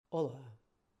Olá,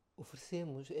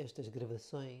 oferecemos estas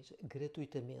gravações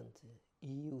gratuitamente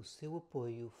e o seu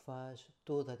apoio faz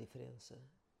toda a diferença.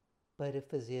 Para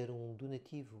fazer um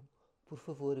donativo, por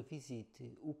favor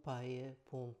visite o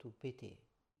paia.pt.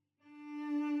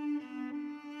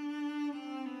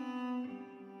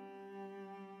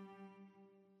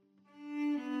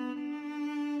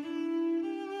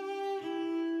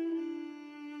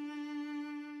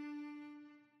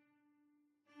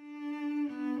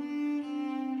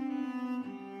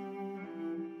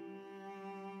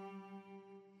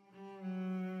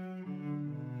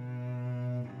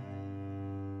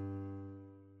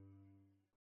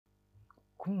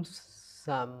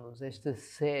 Começamos esta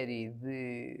série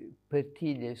de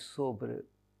partilhas sobre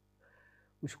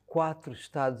os 4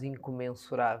 estados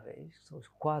incomensuráveis, que são os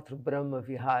 4 Brahma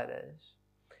Viharas,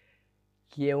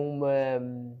 que é uma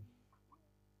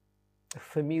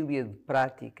família de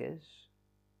práticas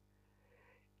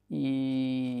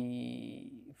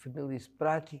e famílias de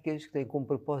práticas que têm como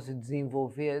propósito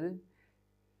desenvolver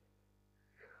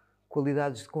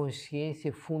qualidades de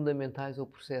consciência fundamentais ao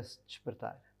processo de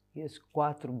despertar. E esses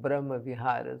 4 Brahma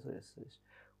Viharas, esses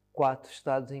 4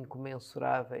 estados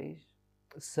incomensuráveis,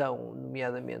 são,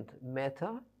 nomeadamente,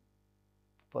 Metta,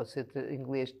 pode ser, em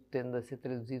inglês tende a ser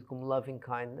traduzido como Loving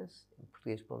Kindness, em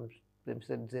português podemos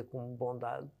dizer como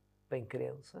bondade,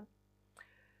 bem-querença,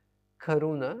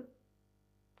 Karuna,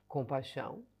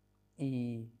 compaixão,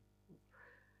 e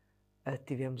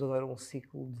tivemos agora um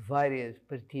ciclo de várias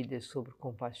partilhas sobre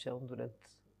compaixão durante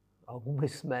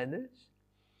algumas semanas,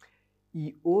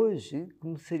 e hoje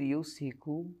gostaria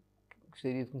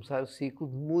de começar o ciclo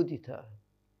de Mudita,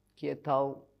 que é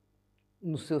tal,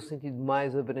 no seu sentido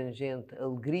mais abrangente,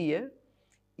 alegria,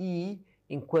 e,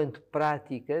 enquanto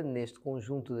prática, neste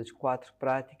conjunto das 4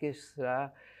 práticas,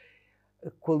 será a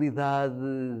qualidade,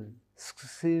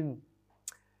 se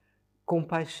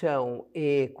compaixão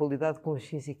é a qualidade de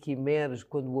consciência que emerge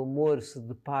quando o amor se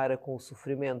depara com o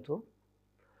sofrimento,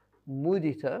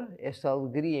 Mudita, esta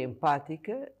alegria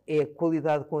empática, é a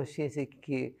qualidade de consciência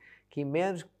que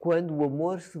emerge quando o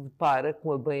amor se depara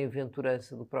com a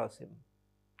bem-aventurança do próximo.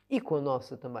 E com a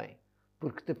nossa também.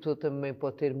 Porque a pessoa também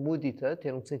pode ter Mudita,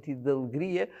 ter um sentido de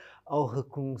alegria ao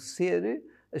reconhecer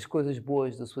as coisas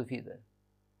boas da sua vida.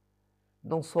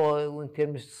 Não só em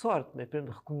termos de sorte, mas para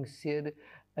reconhecer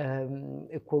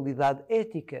a qualidade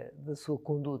ética da sua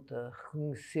conduta,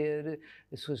 reconhecer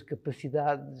as suas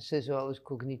capacidades, sejam elas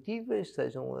cognitivas,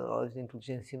 sejam elas de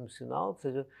inteligência emocional,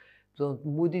 portanto,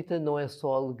 Mudita não é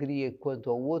só alegria quanto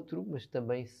ao outro, mas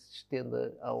também se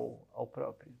estenda ao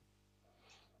próprio.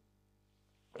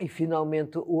 E,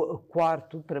 finalmente, o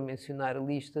quarto, para mencionar a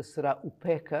lista, será o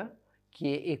Peka, que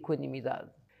é equanimidade.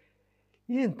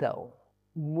 E então,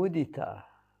 Mudita,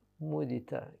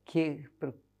 que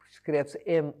escreve-se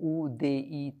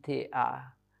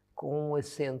M-U-D-I-T-A, com um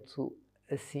acento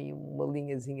assim, uma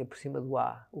linhazinha por cima do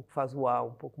A, o que faz o A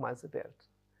um pouco mais aberto,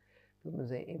 pelo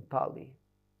menos em Pali.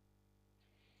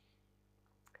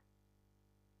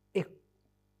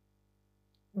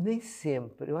 Nem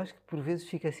sempre, eu acho que por vezes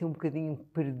fica assim um bocadinho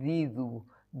perdido,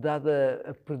 dada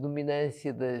a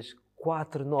predominância das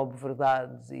 4 nobres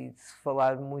verdades e de se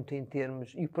falar muito em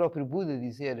termos, e o próprio Buda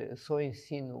dizer, só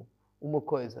ensino uma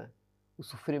coisa, o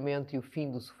sofrimento e o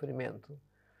fim do sofrimento.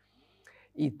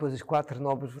 E depois as 4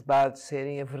 nobres verdades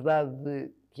serem a verdade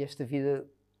de que esta vida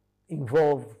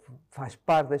envolve, faz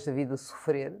parte desta vida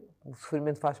sofrer, o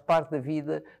sofrimento faz parte da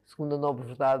vida, segundo a nobre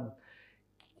verdade.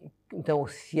 Então,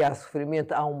 se há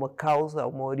sofrimento, há uma causa, há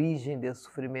uma origem desse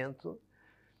sofrimento.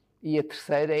 E a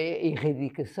terceira é a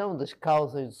erradicação das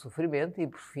causas do sofrimento. E,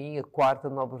 por fim, a quarta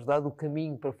nobre verdade, o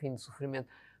caminho para o fim do sofrimento.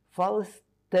 Fala-se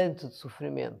tanto de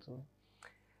sofrimento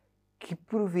que,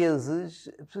 por vezes,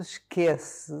 a pessoa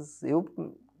esquece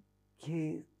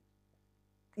que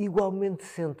é igualmente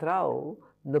central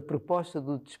na proposta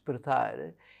do despertar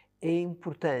é a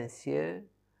importância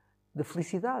da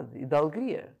felicidade e da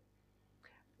alegria.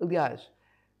 Aliás,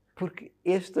 porque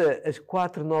as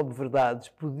 4 nobres verdades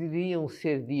poderiam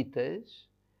ser ditas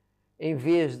em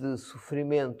vez de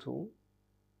sofrimento,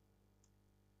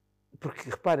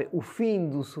 porque, reparem, o fim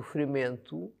do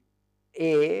sofrimento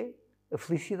é a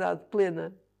felicidade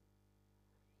plena.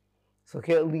 Só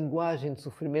que a linguagem de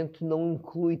sofrimento não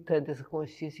inclui tanto essa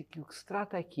consciência que o que se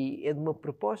trata aqui é de uma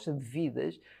proposta de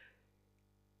vidas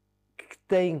que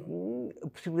têm a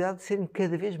possibilidade de serem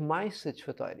cada vez mais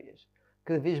satisfatórias,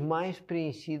 cada vez mais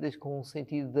preenchidas com um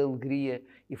sentido de alegria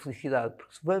e felicidade.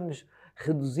 Porque se vamos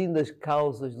reduzindo as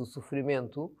causas do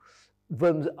sofrimento,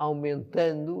 vamos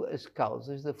aumentando as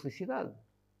causas da felicidade.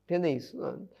 Entendem isso? Não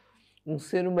é? Um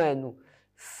ser humano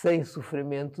sem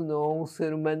sofrimento não é um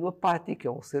ser humano apático,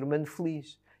 é um ser humano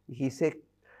feliz. E isso é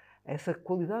essa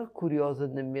qualidade curiosa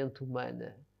na mente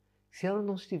humana. Se ela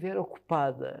não estiver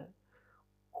ocupada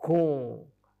com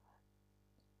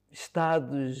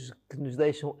estados que nos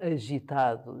deixam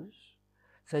agitados,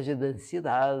 seja de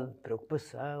ansiedade, de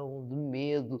preocupação, de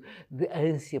medo, de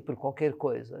ânsia por qualquer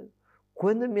coisa,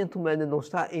 quando a mente humana não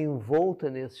está envolta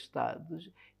nesses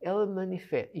estados, ela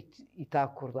manifesta, e está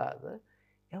acordada,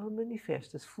 ela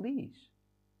manifesta-se feliz.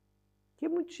 Que é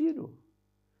muito giro.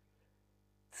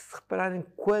 Se repararem,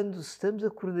 quando estamos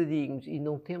acordadinhos e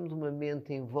não temos uma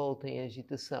mente envolta em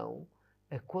agitação,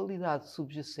 a qualidade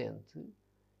subjacente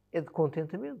é de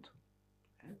contentamento.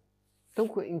 Então,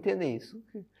 entendem isso?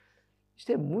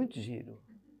 Isto é muito giro.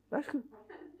 Acho que...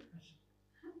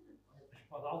 Mas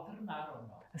pode alternar ou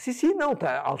não? Sim, não,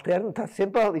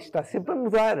 está sempre a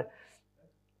mudar.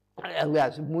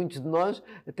 Aliás, muitos de nós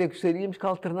até gostaríamos que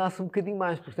alternasse um bocadinho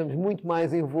mais, porque estamos muito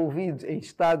mais envolvidos em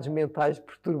estados mentais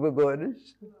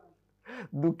perturbadores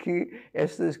do que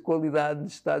estas qualidades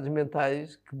de estados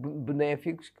mentais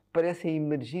benéficos que parecem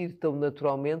emergir tão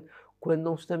naturalmente quando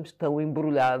não estamos tão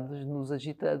embrulhados nos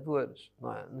agitadores,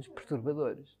 não é? Nos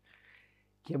perturbadores.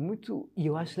 Que é muito... E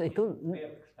eu acho... Então, o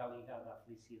verbo que está ligado à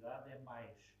felicidade é mais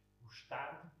o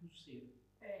estar do que o ser.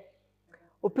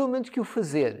 Ou pelo menos que o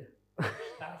fazer.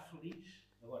 Estar feliz.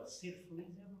 Agora, ser feliz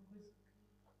é uma coisa que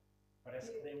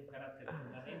parece que tem um caráter de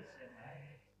permanência, não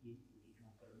é? E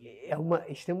não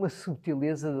permite... Isto é uma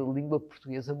subtileza da língua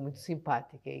portuguesa muito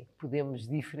simpática, em que podemos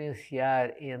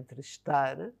diferenciar entre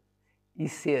estar e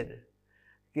ser.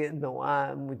 Que não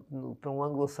há muito, para um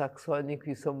anglo-saxónico,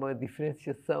 isso é uma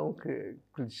diferenciação que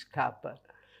lhe escapa.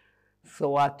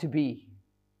 Só há to be.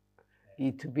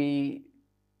 E to be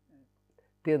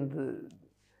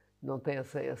não tem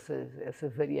essa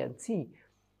variante. Sim,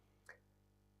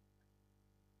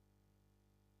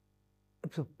 a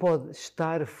pessoa pode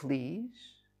estar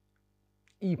feliz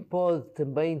e pode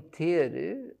também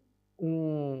ter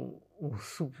um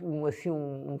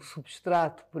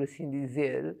substrato, por assim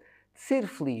dizer, de ser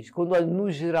feliz. Quando olho no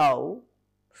geral,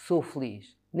 sou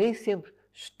feliz. Nem sempre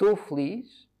estou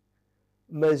feliz,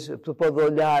 mas a pessoa pode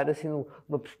olhar assim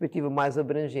numa perspectiva mais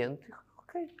abrangente.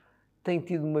 Ok, tenho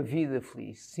tido uma vida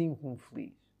feliz, sinto-me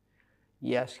feliz.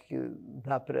 E acho que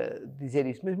dá para dizer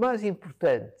isso. Mas mais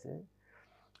importante,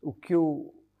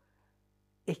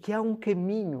 é que há um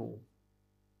caminho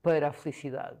para a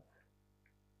felicidade.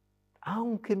 Há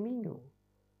um caminho.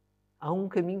 Há um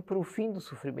caminho para o fim do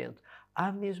sofrimento.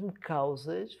 Há mesmo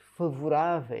causas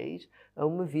favoráveis a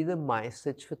uma vida mais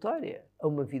satisfatória, a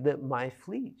uma vida mais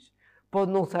feliz.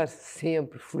 Pode não estar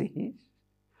sempre feliz,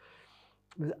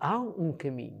 mas há um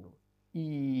caminho.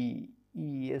 E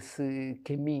esse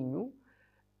caminho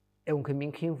é um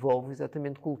caminho que envolve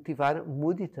exatamente cultivar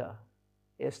mudita.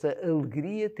 Esta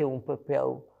alegria tem um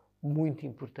papel muito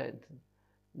importante.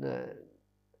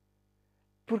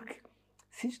 Porque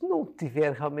se isto não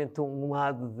tiver realmente um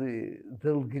lado de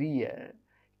alegria,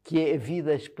 que é a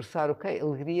vida a expressar, ok, a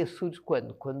alegria surge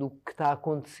quando? Quando o que está a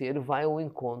acontecer vai ao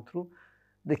encontro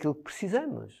daquilo que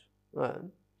precisamos. Não é?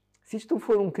 Se isto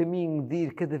for um caminho de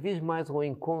ir cada vez mais ao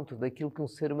encontro daquilo que um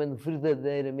ser humano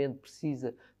verdadeiramente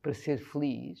precisa para ser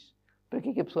feliz, para que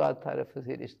é que a pessoa há de estar a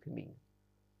fazer este caminho?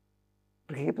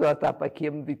 Para que é que a pessoa está para aqui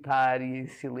a meditar e em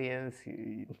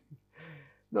silêncio?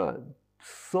 Não,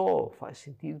 só faz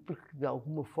sentido porque, de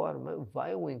alguma forma,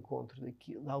 vai ao encontro de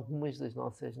algumas das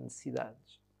nossas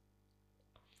necessidades.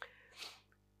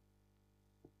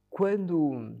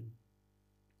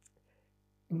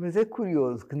 Mas é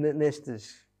curioso que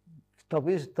nestas,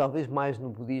 talvez mais no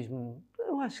budismo,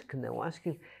 eu acho que não, acho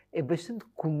que é bastante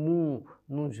comum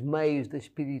nos meios da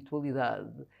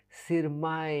espiritualidade ser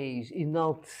mais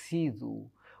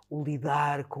enaltecido o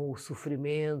lidar com o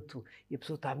sofrimento, e a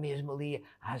pessoa está mesmo ali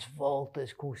às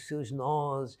voltas com os seus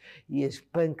nós e as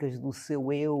pancas do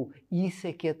seu eu, e isso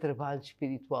é que é trabalho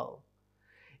espiritual.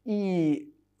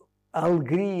 E a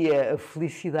alegria, a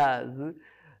felicidade,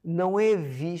 não é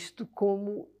visto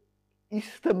como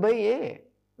isso também é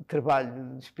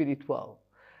trabalho espiritual.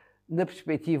 Na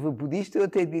perspectiva budista, eu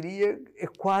até diria, é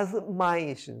quase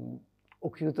mais.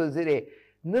 O que eu estou a dizer é,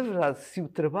 na verdade, se o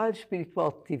trabalho espiritual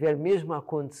estiver mesmo a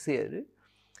acontecer,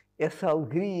 essa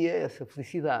alegria, essa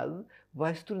felicidade,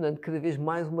 vai se tornando cada vez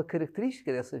mais uma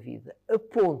característica dessa vida, a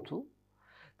ponto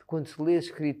de, quando se lê as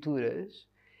escrituras,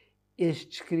 as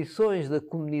descrições da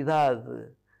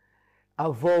comunidade à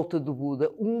volta do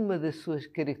Buda, uma das suas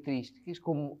características,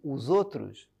 como os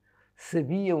outros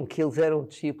sabiam que eles eram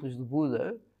discípulos do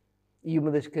Buda, e uma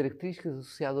das características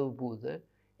associadas ao Buda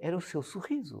era o seu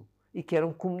sorriso. E que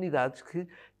eram comunidades que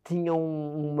tinham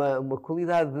uma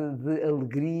qualidade de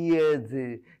alegria,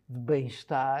 de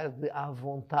bem-estar, de à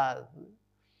vontade.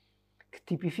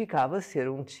 que tipificava ser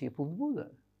um discípulo de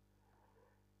Buda.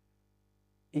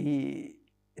 E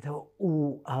então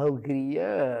a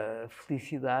alegria, a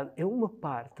felicidade é uma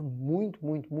parte muito,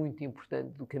 muito, muito importante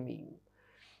do caminho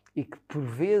e que por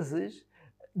vezes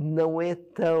não é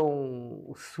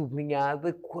tão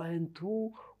sublinhada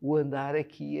quanto o andar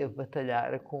aqui a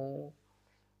batalhar com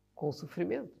o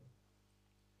sofrimento.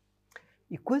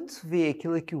 E quando se vê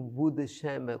aquilo que o Buda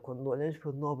chama, quando olhamos para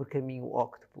o nobre caminho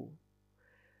óctuplo,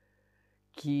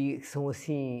 que são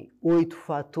assim 8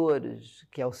 fatores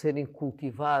que, ao serem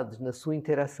cultivados na sua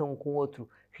interação com o outro,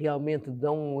 realmente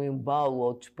dão um embalo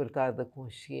ao despertar da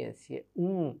consciência.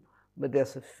 Uma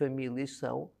dessas famílias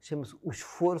chama-se o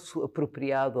esforço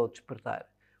apropriado ao despertar.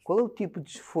 Qual é o tipo de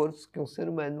esforço que um ser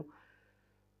humano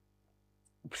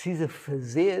precisa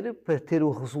fazer para ter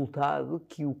o resultado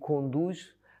que o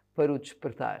conduz para o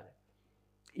despertar?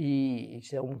 E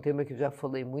isto é um tema que eu já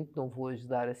falei muito, não vou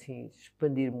ajudar assim a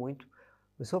expandir muito,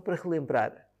 mas só para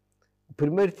relembrar, o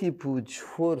primeiro tipo de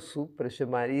esforço, para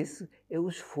chamar isso, é o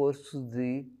esforço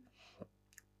de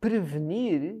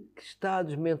prevenir que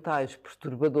estados mentais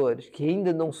perturbadores que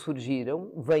ainda não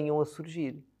surgiram, venham a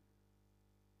surgir.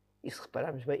 E se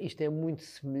repararmos bem, isto é muito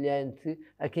semelhante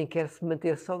a quem quer se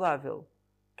manter saudável.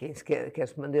 Quem quer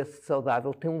se manter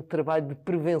saudável tem um trabalho de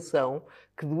prevenção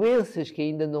que doenças que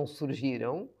ainda não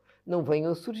surgiram, não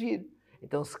venham a surgir.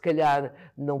 Então, se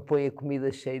calhar, não põe a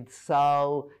comida cheia de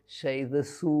sal, cheia de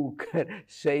açúcar,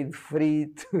 cheia de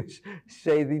fritos,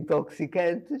 cheia de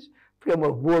intoxicantes, porque é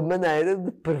uma boa maneira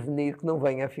de prevenir que não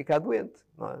venha a ficar doente.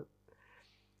 Não é?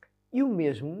 E o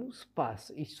mesmo se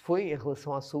passa, isto foi em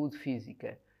relação à saúde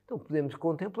física. Então, podemos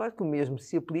contemplar que o mesmo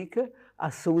se aplica à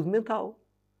saúde mental.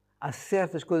 Há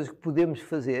certas coisas que podemos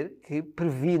fazer que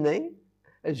previnem,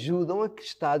 ajudam a que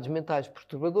estados mentais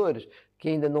perturbadores que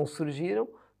ainda não surgiram,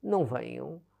 não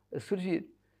venham a surgir.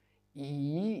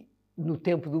 E no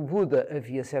tempo do Buda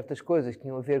havia certas coisas que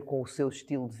tinham a ver com o seu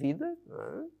estilo de vida, não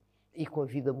é? E com a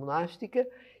vida monástica,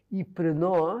 e para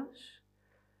nós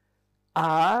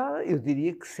há, eu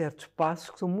diria que certos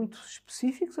passos que são muito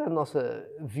específicos à nossa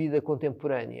vida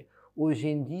contemporânea. Hoje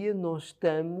em dia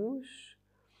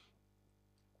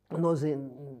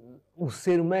o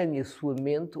ser humano e a sua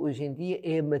mente, hoje em dia,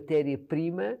 é a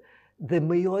matéria-prima da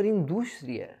maior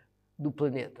indústria do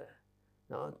planeta.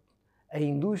 Não? A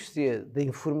indústria da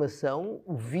informação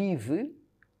vive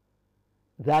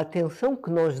da atenção que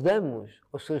nós damos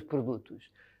aos seus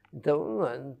produtos. Então,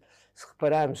 se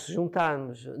repararmos, se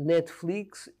juntarmos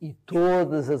Netflix e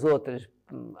todas as outras,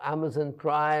 Amazon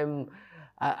Prime,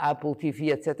 a Apple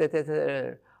TV, etc.,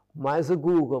 etc., mais a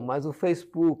Google, mais o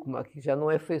Facebook, que já não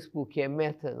é Facebook, é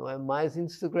Meta, não é? Mais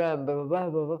Instagram, blá, blá,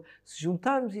 blá, blá. Se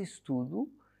juntarmos isso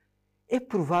tudo, é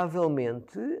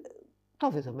provavelmente,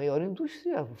 talvez a maior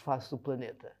indústria à face do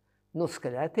planeta. Não, se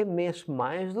calhar até mexe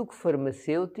mais do que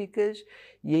farmacêuticas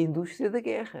e a indústria da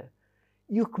guerra.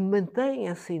 E o que mantém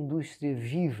essa indústria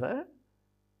viva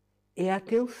é a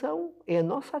atenção, é a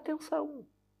nossa atenção,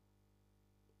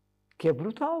 que é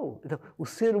brutal. Então, o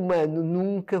ser humano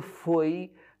nunca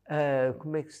foi,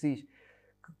 como é que se diz,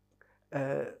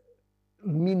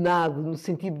 minado no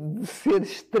sentido de ser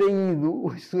extraído,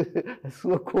 a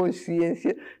sua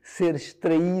consciência ser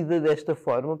extraída desta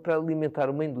forma para alimentar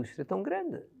uma indústria tão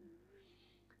grande.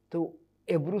 Então,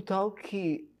 é brutal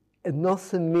que a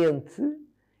nossa mente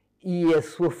e a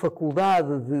sua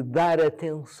faculdade de dar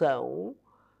atenção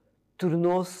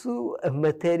tornou-se a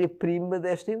matéria-prima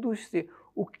desta indústria.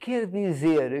 O que quer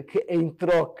dizer que, em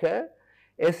troca,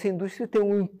 essa indústria tem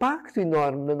um impacto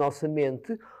enorme na nossa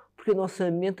mente, porque a nossa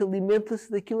mente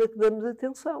alimenta-se daquilo a que damos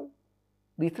atenção.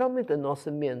 Literalmente, a nossa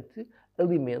mente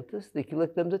alimenta-se daquilo a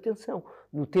que damos atenção.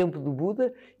 No tempo do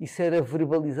Buda, isso era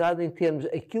verbalizado em termos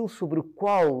aquilo sobre o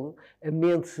qual a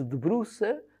mente se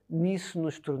debruça, nisso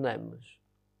nos tornamos.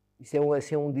 Isso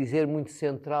é um dizer muito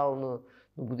central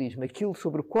no budismo. Aquilo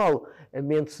sobre o qual a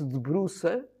mente se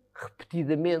debruça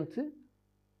repetidamente,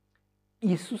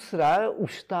 isso será o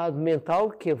estado mental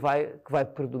que vai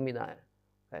predominar.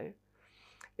 Okay?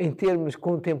 Em termos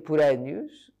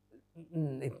contemporâneos,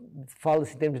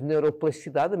 fala-se em termos de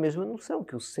neuroplasticidade, a mesma noção,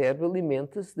 que o cérebro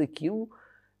alimenta-se daquilo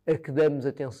a que damos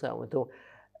atenção. Então,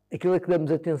 aquilo a que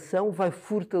damos atenção vai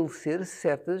fortalecer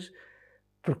certos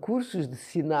percursos de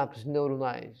sinapses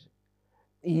neuronais.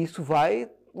 E isso vai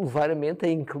levar a mente a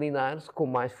inclinar-se com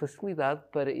mais facilidade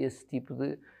para esse tipo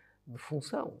de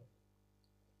função.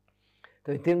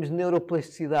 Então, em termos de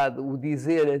neuroplasticidade, o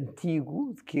dizer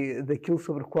antigo, daquilo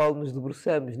sobre o qual nos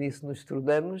debruçamos, nisso nos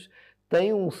tornamos,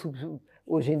 tem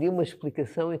hoje em dia uma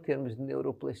explicação em termos de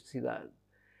neuroplasticidade.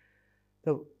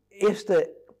 Então, esta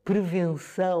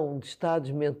prevenção de estados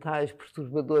mentais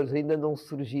perturbadores ainda não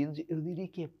surgidos, eu diria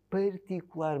que é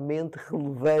particularmente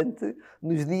relevante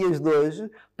nos dias de hoje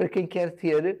para quem quer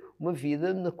ter uma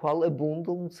vida na qual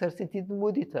abunda um certo sentido de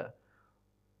mudita.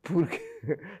 Porque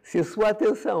se a sua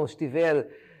atenção estiver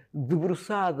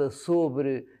debruçada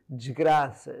sobre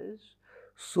desgraças,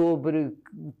 sobre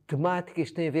temáticas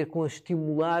que têm a ver com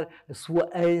estimular a sua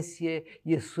ânsia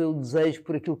e o seu desejo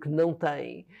por aquilo que não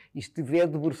tem, e estiver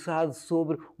debruçado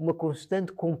sobre uma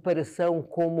constante comparação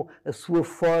como a sua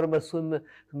forma, a sua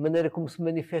maneira como se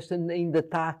manifesta ainda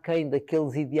está aquém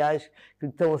daqueles ideais que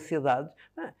lhe estão a ser dados,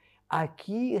 há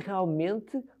aqui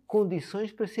realmente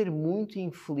condições para ser muito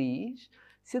infeliz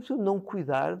se a pessoa não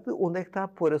cuidar de onde é que está a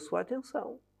pôr a sua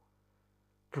atenção.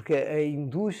 Porque a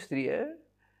indústria,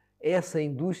 essa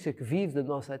indústria que vive da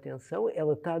nossa atenção,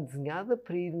 ela está desenhada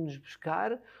para ir-nos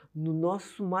buscar no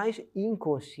nosso mais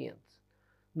inconsciente,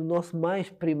 no nosso mais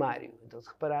primário. Então, se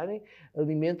repararem,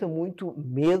 alimenta muito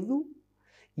medo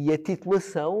e a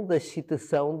titulação da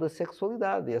excitação da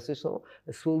sexualidade. A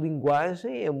sua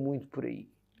linguagem é muito por aí.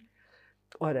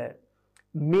 Ora,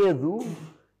 medo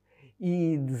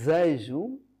e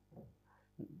desejo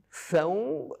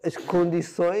são as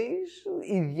condições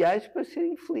ideais para ser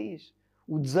infeliz.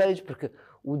 O desejo, porque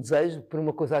o desejo, por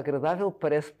uma coisa agradável,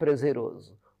 parece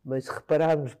prazeroso. Mas se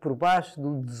repararmos por baixo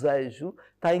do desejo,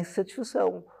 está a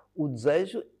insatisfação. O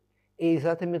desejo é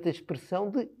exatamente a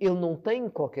expressão de eu não tenho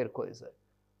qualquer coisa.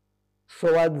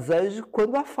 Só há desejo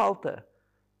quando há falta.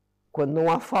 Quando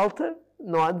não há falta,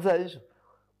 não há desejo.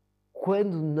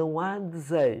 Quando não há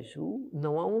desejo,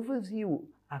 não há um vazio,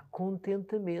 há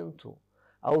contentamento.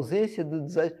 A ausência de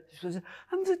desejo. As pessoas dizem,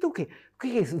 mas então o quê? O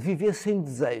que é isso? Viver sem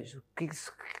desejo? Que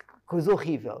coisa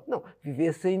horrível. Não,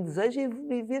 viver sem desejo é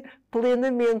viver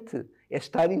plenamente. É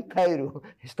estar inteiro,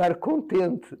 é estar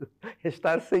contente, é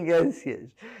estar sem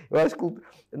ânsias. Eu acho que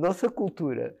a nossa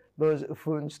cultura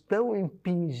foi-nos tão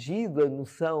impingido a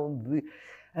noção de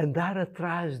andar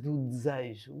atrás do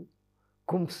desejo,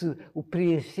 como se o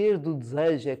preencher do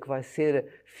desejo é que vai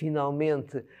ser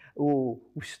finalmente o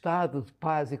estado de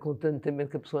paz e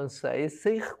contentamento que a pessoa anseia,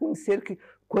 sem reconhecer que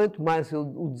quanto mais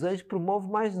o desejo promove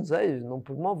mais desejo, não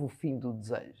promove o fim do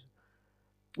desejo.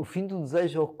 O fim do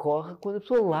desejo ocorre quando a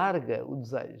pessoa larga o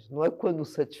desejo, não é quando o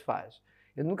satisfaz.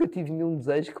 Eu nunca tive nenhum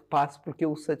desejo que passe porque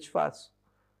eu o satisfaço.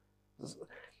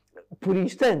 Por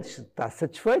instantes está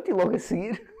satisfeito e logo a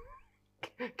seguir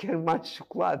quero mais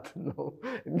chocolate. Não.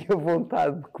 A minha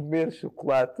vontade de comer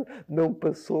chocolate não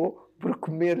passou por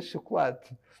comer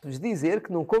chocolate. Vos dizer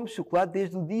que não como chocolate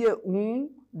desde o dia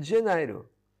 1 de janeiro.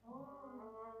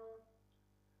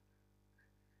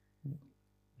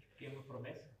 Porque é uma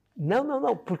promessa?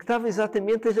 Não, porque estava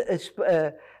exatamente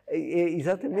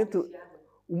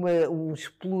um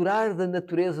explorar da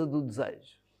natureza do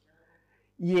desejo.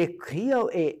 E é real,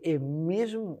 é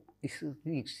mesmo,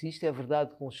 se isto é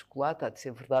verdade com o chocolate, há de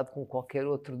ser verdade com qualquer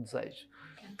outro desejo.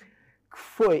 Que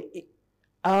foi,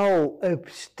 ao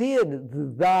abster de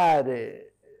dar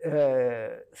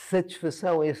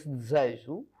satisfação a esse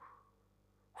desejo,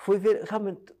 foi ver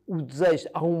realmente o desejo.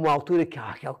 Há uma altura que há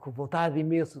aquela vontade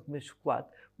imensa de comer chocolate,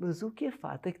 mas o que é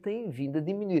fato é que tem vindo a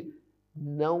diminuir.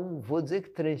 Não vou dizer que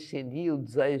transcendia o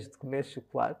desejo de comer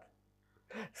chocolate,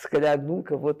 se calhar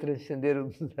nunca vou transcender o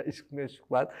desejo de comer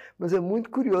chocolate, mas é muito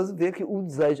curioso ver que o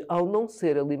desejo, ao não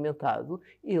ser alimentado,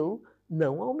 ele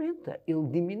não aumenta, ele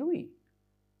diminui.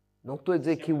 Não estou a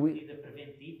dizer que é uma medida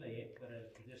preventiva, é para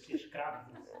poder ser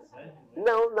escravo desse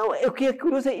desejo? Não, o que é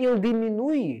curioso é que ele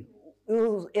diminui.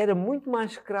 Eu era muito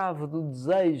mais escravo do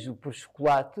desejo por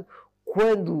chocolate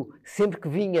quando, sempre que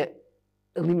vinha,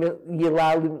 ia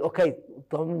lá, ok,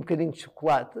 toma um bocadinho de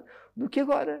chocolate, do que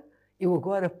agora. Eu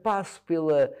agora passo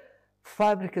pela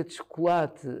fábrica de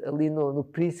chocolate ali no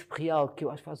Príncipe Real, que eu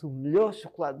acho que faz o melhor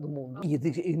chocolate do mundo, e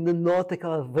ainda noto que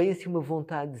ela vem assim uma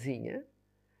vontadezinha,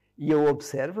 e eu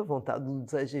observo a vontade do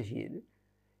desejo agir,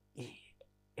 e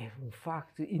é um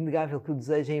facto inegável que o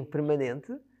desejo é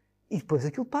impermanente, e depois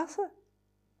aquilo passa.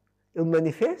 Ele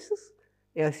manifesta-se,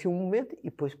 é assim um momento, e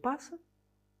depois passa.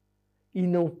 E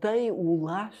não tem o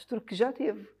lastro que já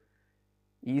teve.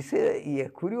 E isso é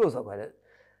curioso. Agora,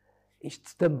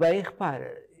 isto também,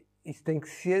 repara, isso tem que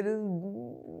ser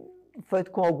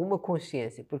feito com alguma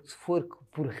consciência, porque se for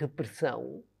por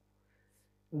repressão,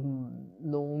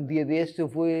 num dia destes eu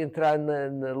vou entrar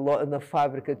na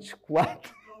fábrica de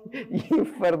chocolate e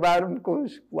enfardar-me com o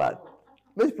chocolate.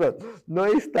 Mas pronto, não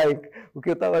é isso que tem. O que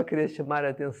eu estava a querer chamar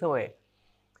a atenção é,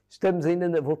 estamos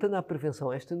ainda, voltando à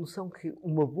prevenção, esta noção que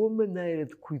uma boa maneira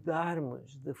de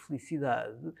cuidarmos da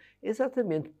felicidade é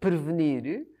exatamente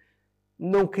prevenir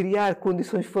não criar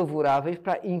condições favoráveis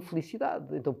para a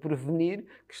infelicidade. Então, prevenir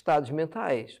que estados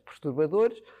mentais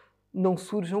perturbadores não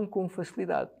surjam com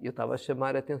facilidade. Eu estava a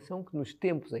chamar a atenção que nos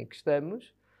tempos em que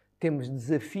estamos, temos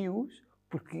desafios,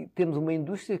 porque temos uma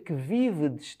indústria que vive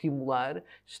de estimular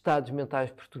estados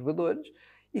mentais perturbadores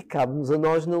e cabe-nos a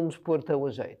nós não nos pôr tão a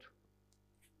jeito.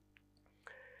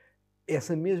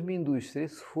 Essa mesma indústria,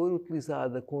 se for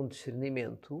utilizada com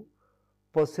discernimento,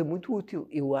 pode ser muito útil.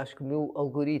 Eu acho que o meu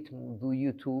algoritmo do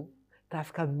YouTube está a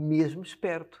ficar mesmo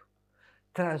esperto.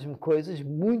 Traz-me coisas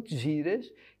muito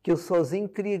giras que eu sozinho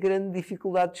teria grande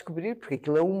dificuldade de descobrir, porque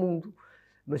aquilo é um mundo.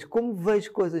 Mas como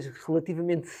vejo coisas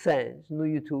relativamente sãs no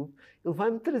YouTube, ele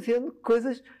vai-me trazendo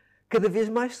coisas cada vez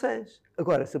mais sãs.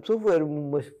 Agora, se a pessoa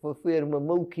for ver uma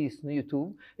maluquice no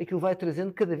YouTube, aquilo vai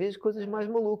trazendo cada vez coisas mais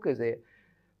malucas.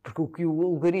 Porque o que o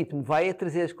algoritmo vai é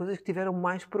trazer as coisas que tiveram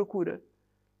mais procura.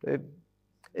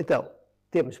 Então,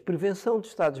 temos prevenção de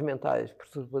estados mentais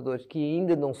perturbadores que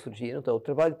ainda não surgiram, então o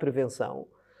trabalho de prevenção.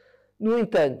 No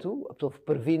entanto, a pessoa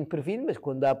previne, mas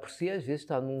quando dá por si, às vezes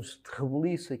está num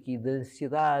rebuliço aqui de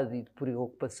ansiedade e de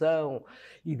preocupação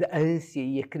e de ânsia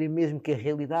e a querer mesmo que a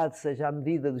realidade seja à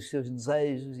medida dos seus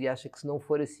desejos e acha que se não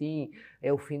for assim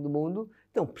é o fim do mundo.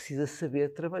 Então precisa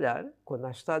saber trabalhar. Quando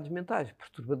há estados mentais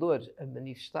perturbadores a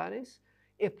manifestarem-se,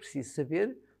 é preciso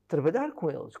saber trabalhar com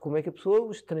eles. Como é que a pessoa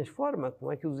os transforma?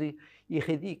 Como é que os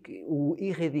erradica? O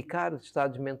erradicar de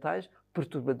estados mentais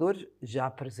perturbadores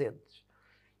já presentes.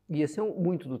 E esse é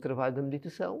muito do trabalho da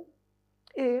meditação.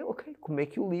 Ok, como é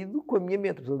que eu lido com a minha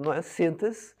mente? Não é?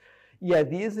 Senta-se e há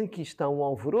dias em que isto está um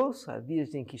alvoroço, há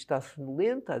dias em que isto está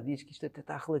sonolento, há dias que isto até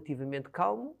está relativamente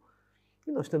calmo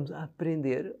e nós estamos a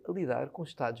aprender a lidar com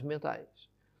estados mentais.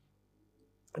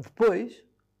 Depois,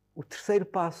 o terceiro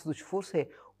passo do esforço é,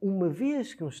 uma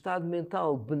vez que um estado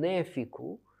mental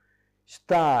benéfico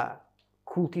está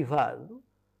cultivado,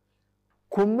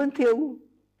 como mantê-lo?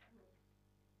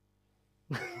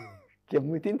 Que é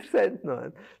muito interessante, não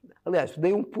é? Aliás,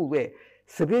 dei um pulo,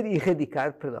 saber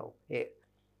erradicar,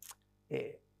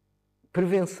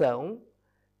 prevenção,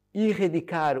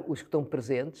 erradicar os que estão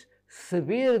presentes,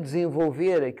 saber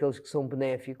desenvolver aqueles que são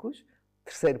benéficos,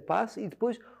 terceiro passo, e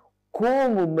depois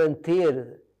como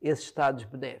manter esses estados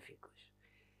benéficos.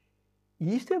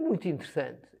 E isto é muito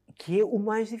interessante, que é o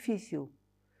mais difícil.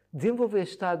 Desenvolver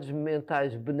estados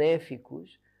mentais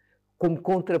benéficos, como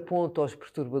contraponto aos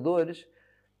perturbadores,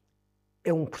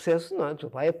 é um processo, não é? Tu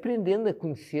vai aprendendo a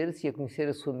conhecer-se, a conhecer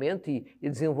a sua mente e a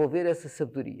desenvolver essa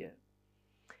sabedoria.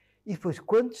 E depois,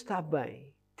 quando está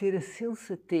bem, ter a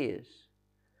sensatez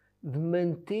de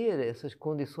manter essas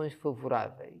condições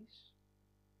favoráveis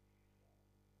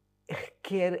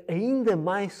requer ainda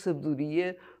mais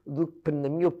sabedoria, na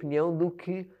minha opinião, do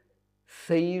que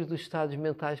sair dos estados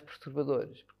mentais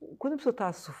perturbadores. Quando a pessoa está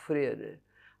a sofrer,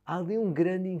 há ali um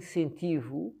grande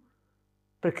incentivo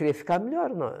para querer ficar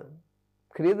melhor, não é?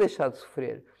 Querer deixar de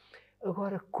sofrer.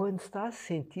 Agora, quando se está a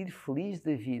sentir feliz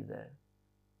da vida,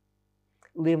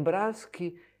 lembrar-se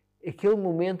que aquele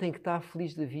momento em que está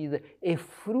feliz da vida é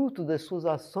fruto das suas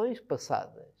ações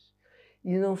passadas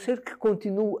e não ser que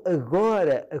continue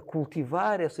agora a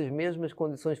cultivar essas mesmas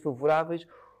condições favoráveis,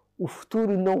 o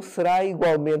futuro não será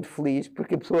igualmente feliz,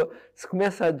 porque a pessoa, se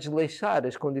começa a desleixar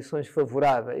as condições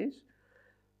favoráveis,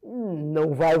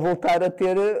 não vai voltar a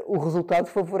ter o resultado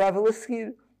favorável a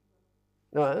seguir.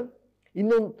 Não é?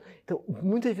 Então,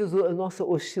 muitas vezes a nossa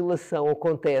oscilação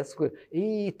acontece,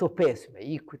 estou péssima,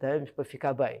 e cuidamos para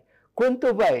ficar bem. Quando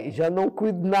estou bem, já não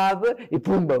cuido de nada e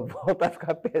pumba, volta a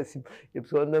ficar péssimo. E a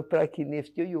pessoa anda para aqui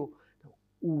neste ioiô. Então,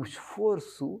 o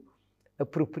esforço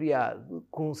apropriado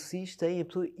consiste em a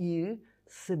pessoa ir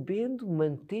sabendo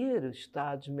manter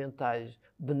estados mentais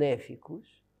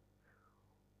benéficos,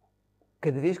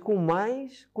 cada vez com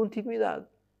mais continuidade.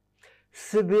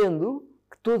 Sabendo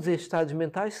que todos estes estados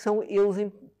mentais são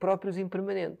eles próprios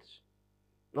impermanentes.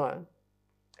 Não é?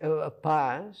 A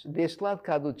paz, deste lado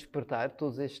cá do despertar,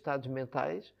 todos estes estados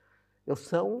mentais, eles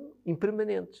são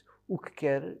impermanentes. O que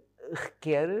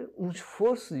requer um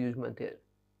esforço de os manter.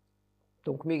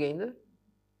 Estão comigo ainda?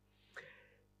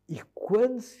 E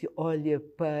quando se olha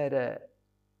para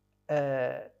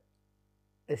a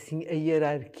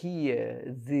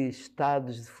hierarquia de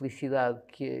estados de felicidade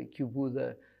que o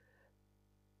Buda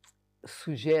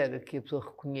sugere que a pessoa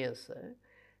reconheça,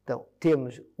 então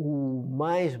temos o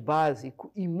mais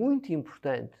básico e muito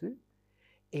importante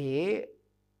é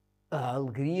a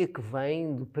alegria que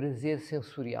vem do prazer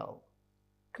sensorial,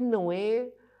 que não é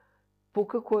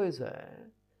pouca coisa.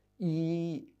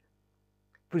 E,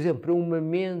 por exemplo, para uma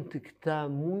mente que está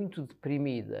muito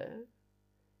deprimida,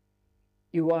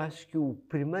 eu acho que o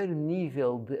primeiro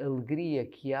nível de alegria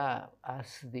que há a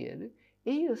aceder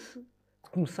é esse. De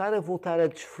começar a voltar a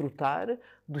desfrutar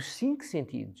dos 5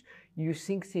 sentidos. E os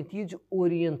 5 sentidos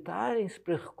orientarem-se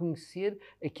para reconhecer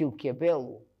aquilo que é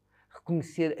belo,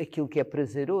 reconhecer aquilo que é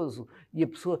prazeroso e a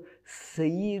pessoa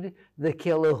sair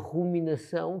daquela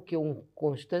ruminação que é um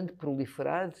constante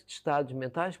proliferar de estados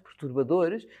mentais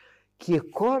perturbadores que a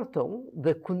cortam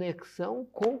da conexão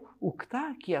com o que está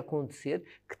aqui a acontecer,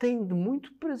 que tem de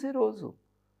muito prazeroso.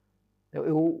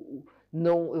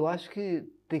 Eu acho que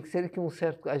tem que ser aqui um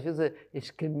certo... Às vezes,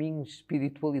 estes caminhos de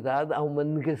espiritualidade, há uma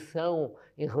negação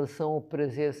em relação ao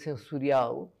prazer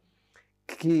sensorial,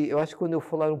 que eu acho que quando eu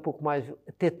falar um pouco mais,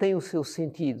 até tem o seu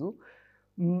sentido,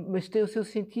 mas tem o seu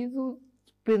sentido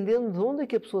dependendo de onde é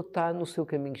que a pessoa está no seu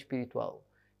caminho espiritual.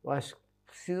 Eu acho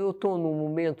que se eu estou num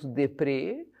momento de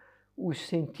deprê, os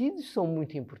sentidos são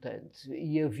muito importantes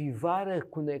e avivar a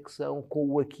conexão com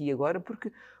o aqui e agora,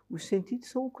 porque os sentidos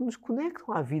são o que nos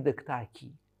conectam à vida que está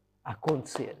aqui a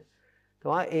acontecer.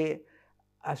 Então,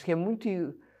 acho que é muito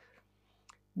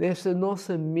desta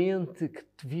nossa mente que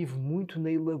vive muito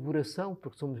na elaboração,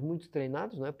 porque somos muito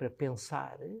treinados, não é, para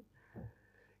pensar.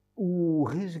 O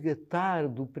resgatar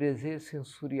do prazer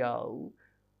sensorial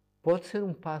pode ser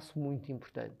um passo muito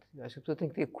importante. Eu acho que a pessoa tem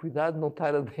que ter cuidado de não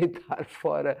estar a deitar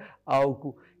fora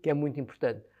algo que é muito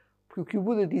importante. Porque o que o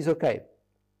Buda diz, ok,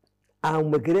 há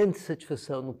uma grande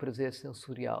satisfação no prazer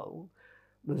sensorial,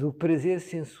 mas o prazer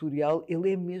sensorial,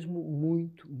 ele é mesmo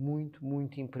muito, muito,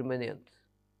 muito impermanente.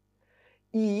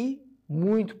 E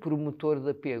muito promotor de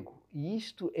apego. E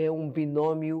isto é um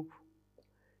binómio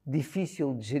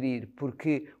difícil de gerir,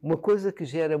 porque uma coisa que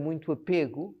gera muito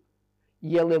apego,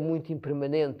 e ela é muito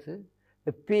impermanente,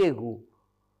 apego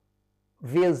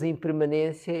vezes a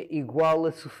impermanência igual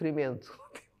a sofrimento.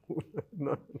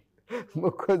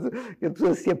 Uma coisa que a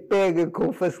pessoa se apega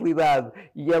com facilidade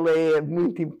e ela é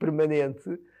muito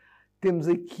impermanente, temos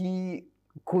aqui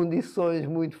condições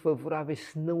muito favoráveis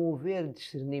se não houver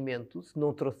discernimento, se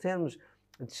não trouxermos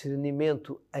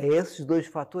discernimento a esses 2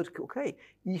 fatores que, ok,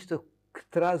 isto que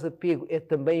traz apego é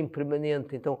também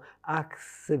impermanente, então há que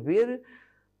saber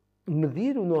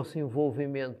medir o nosso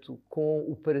envolvimento com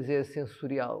o prazer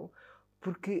sensorial,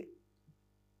 porque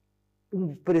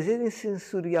um prazer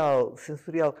sensorial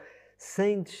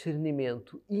sem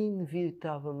discernimento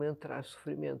inevitavelmente traz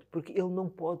sofrimento, porque ele não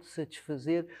pode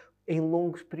satisfazer em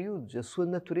longos períodos. A sua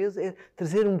natureza é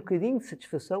trazer um bocadinho de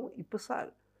satisfação e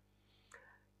passar.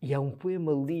 E há um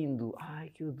poema lindo,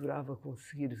 que eu adorava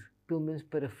conseguir, pelo menos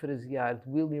parafrasear, de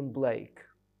William Blake,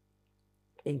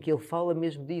 em que ele fala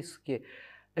mesmo disso, que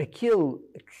é aquele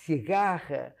que se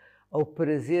agarra ao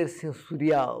prazer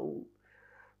sensorial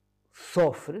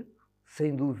sofre,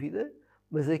 sem dúvida,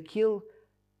 mas aquele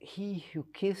he who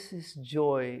kisses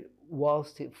joy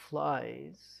whilst it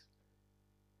flies,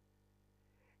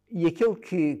 e aquele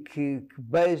que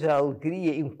beija a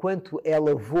alegria enquanto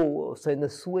ela voa, ou seja, na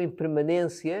sua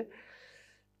impermanência,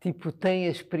 tipo, tem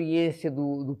a experiência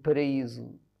do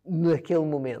paraíso naquele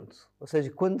momento. Ou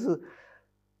seja, quando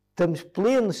estamos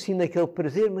plenos, sim, naquele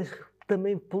prazer, mas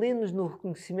também plenos no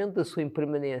reconhecimento da sua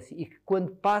impermanência e que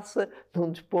quando passa não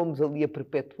nos pomos ali a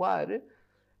perpetuar,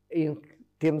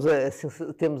 temos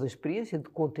a experiência de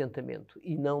contentamento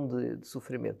e não de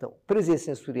sofrimento. Então, prazer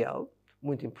sensorial,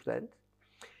 muito importante.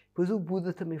 Depois o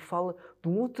Buda também fala de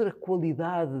uma outra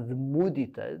qualidade de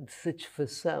mudita, de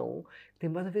satisfação, que tem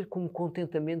mais a ver com um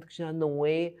contentamento que já não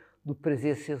é do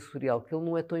prazer sensorial, que ele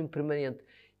não é tão impermanente,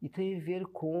 e tem a ver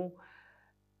com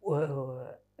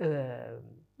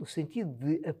o sentido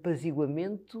de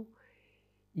apaziguamento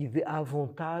e de à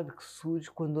vontade que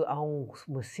surge quando há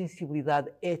uma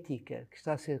sensibilidade ética que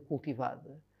está a ser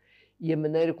cultivada. E a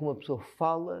maneira como a pessoa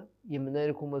fala e a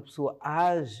maneira como a pessoa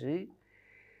age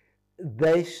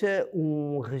deixa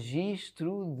um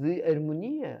registro de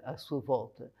harmonia à sua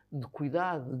volta, de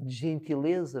cuidado, de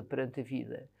gentileza perante a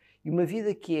vida. E uma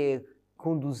vida que é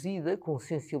conduzida com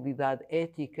sensibilidade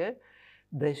ética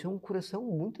deixa um coração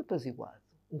muito apaziguado.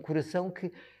 Um coração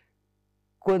que,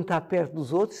 quando está perto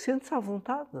dos outros, sente-se à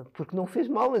vontade, porque não fez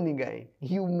mal a ninguém.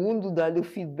 E o mundo dá-lhe o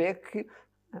feedback que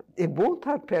é bom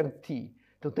estar perto de ti.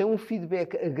 Então tem um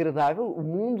feedback agradável, o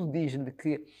mundo diz-lhe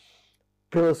que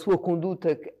pela sua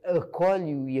conduta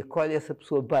acolhe-o e acolhe essa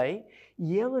pessoa bem,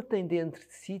 e ela tem dentro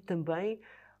de si também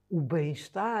o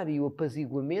bem-estar e o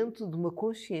apaziguamento de uma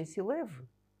consciência leve.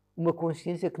 Uma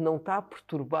consciência que não está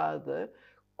perturbada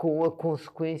com a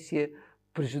consequência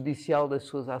prejudicial das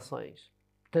suas ações,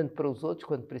 tanto para os outros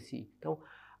quanto para si. Então,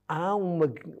 há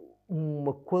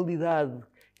uma qualidade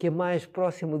que é mais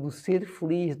próxima do ser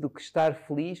feliz do que estar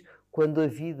feliz quando a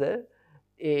vida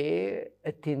é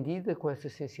atendida com essa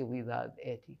sensibilidade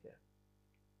ética.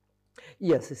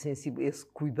 E esse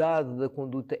cuidado da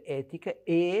conduta ética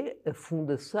é a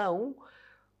fundação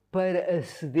para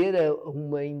aceder a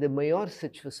uma ainda maior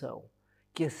satisfação,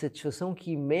 que é a satisfação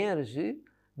que emerge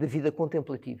da vida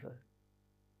contemplativa.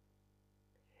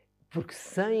 Porque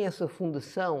sem essa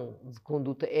fundação de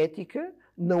conduta ética,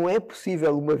 não é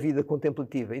possível uma vida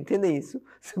contemplativa. Entendem isso?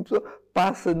 Se a pessoa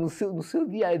passa no seu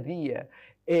dia a dia,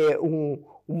 é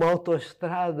uma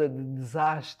autoestrada de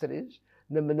desastres,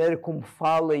 na maneira como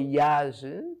fala e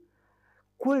age,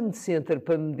 quando se entra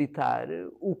para meditar,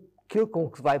 aquilo com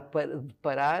que se vai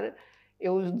deparar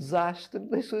é os desastres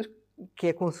das suas, que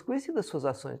é consequência das suas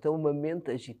ações. Então, uma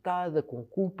mente agitada, com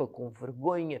culpa, com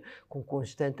vergonha, com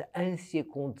constante ânsia,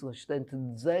 com constante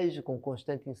desejo, com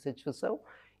constante insatisfação,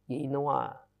 e aí não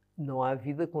há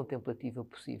vida contemplativa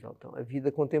possível. Então, a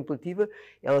vida contemplativa,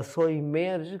 ela só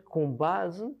emerge com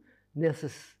base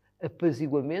nesse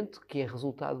apaziguamento que é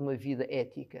resultado de uma vida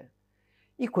ética.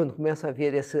 E quando começa a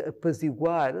haver esse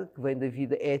apaziguar que vem da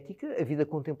vida ética, a vida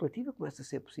contemplativa começa a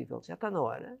ser possível. Já está na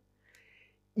hora.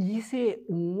 E isso é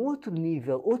um outro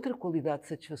nível, outra qualidade de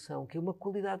satisfação, que é uma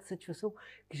qualidade de satisfação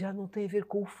que já não tem a ver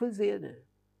com o fazer.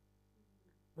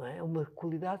 Não é? É uma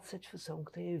qualidade de satisfação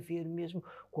que tem a ver mesmo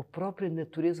com a própria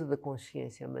natureza da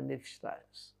consciência a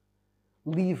manifestar-se,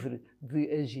 livre de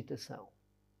agitação.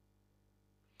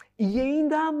 E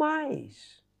ainda há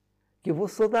mais, que eu vou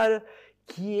só dar,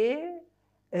 que é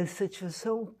a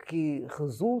satisfação que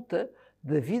resulta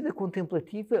da vida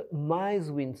contemplativa mais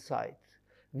o insight.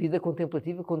 Vida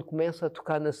contemplativa quando começa a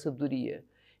tocar na sabedoria,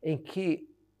 em que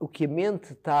o que a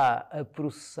mente está a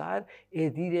processar é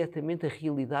diretamente a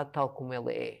realidade tal como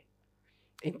ela é.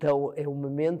 Então é uma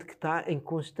mente que está em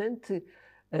constante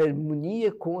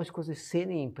harmonia com as coisas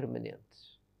serem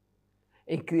impermanentes.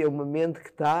 Em que é uma mente que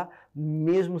está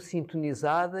mesmo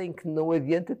sintonizada, em que não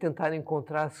adianta tentar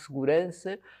encontrar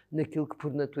segurança naquilo que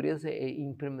por natureza é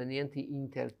impermanente e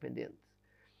interdependente.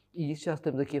 E isso já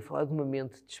estamos aqui a falar de uma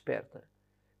mente desperta,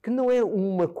 que não é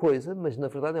uma coisa, mas na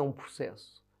verdade é um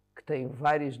processo, que tem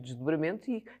vários desdobramentos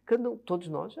e todos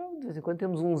nós, de vez em quando,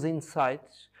 temos uns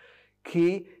insights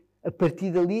que, a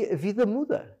partir dali, a vida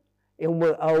muda.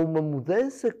 Há uma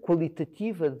mudança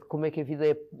qualitativa de como é que a vida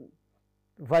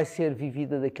vai ser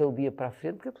vivida daquele dia para a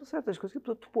frente, porque há certas coisas que a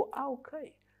pessoa topou,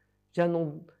 ok, já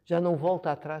não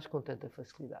volta atrás com tanta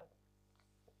facilidade.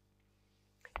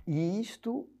 E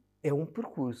isto é um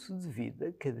percurso de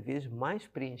vida cada vez mais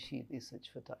preenchido e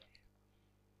satisfatório.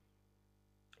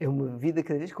 É uma vida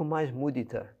cada vez com mais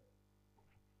mudita.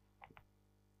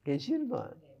 É giro, não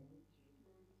é?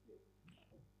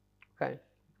 Ok.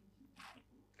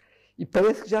 E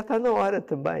parece que já está na hora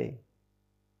também.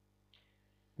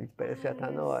 Parece que já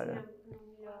está na hora.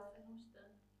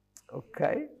 Ok?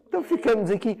 Então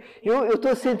ficamos aqui. Eu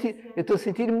estou a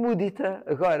sentir mudita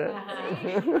agora.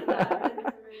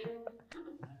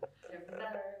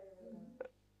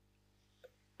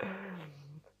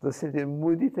 Estou a sentir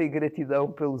mudita e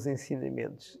gratidão pelos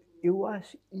ensinamentos. Eu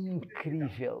acho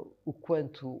incrível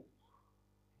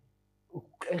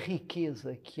a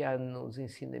riqueza que há nos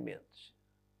ensinamentos.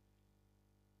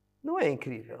 Não é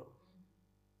incrível?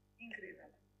 Incrível.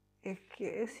 É que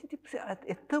é assim, tipo,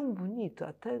 é tão bonito,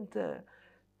 há tanta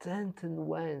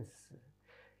nuance.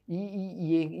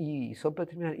 E só para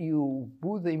terminar, e o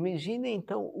Buda, imagina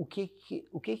então o que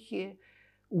é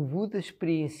o Buda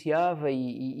experienciava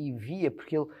e via,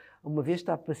 porque ele uma vez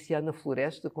está a passear na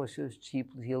floresta com os seus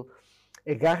discípulos e ele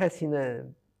agarra assim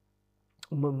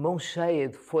uma mão cheia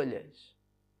de folhas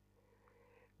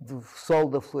do sol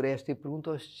da floresta e pergunta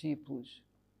aos discípulos: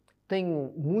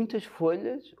 tenho muitas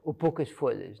folhas ou poucas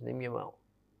folhas na minha mão?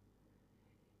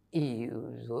 E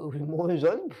os monges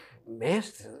olham: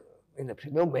 mestre, ainda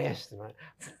primeiro o mestre, não é?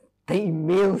 Tem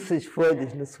imensas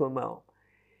folhas na sua mão.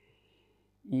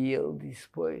 E ele disse: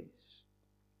 pois,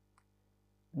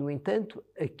 no entanto,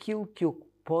 aquilo que eu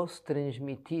posso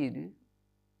transmitir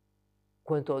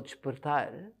quanto ao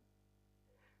despertar,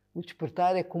 o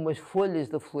despertar é como as folhas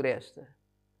da floresta,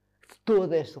 de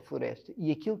toda esta floresta.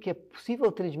 E aquilo que é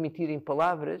possível transmitir em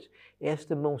palavras é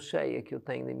esta mão cheia que eu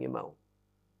tenho na minha mão.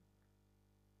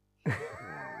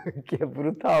 Que é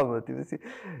brutal, não? Tipo assim,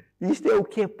 isto é o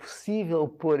que é possível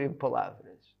pôr em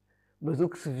palavras. Mas o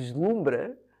que se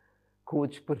vislumbra com o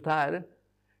despertar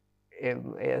é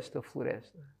esta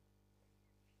floresta.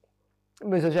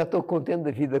 Mas eu já estou contente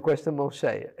da vida com esta mão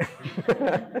cheia.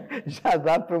 Já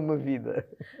dá para uma vida.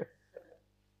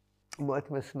 Uma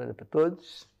ótima semana para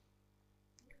todos.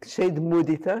 Cheio de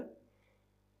mudita.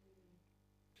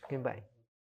 Fiquem bem.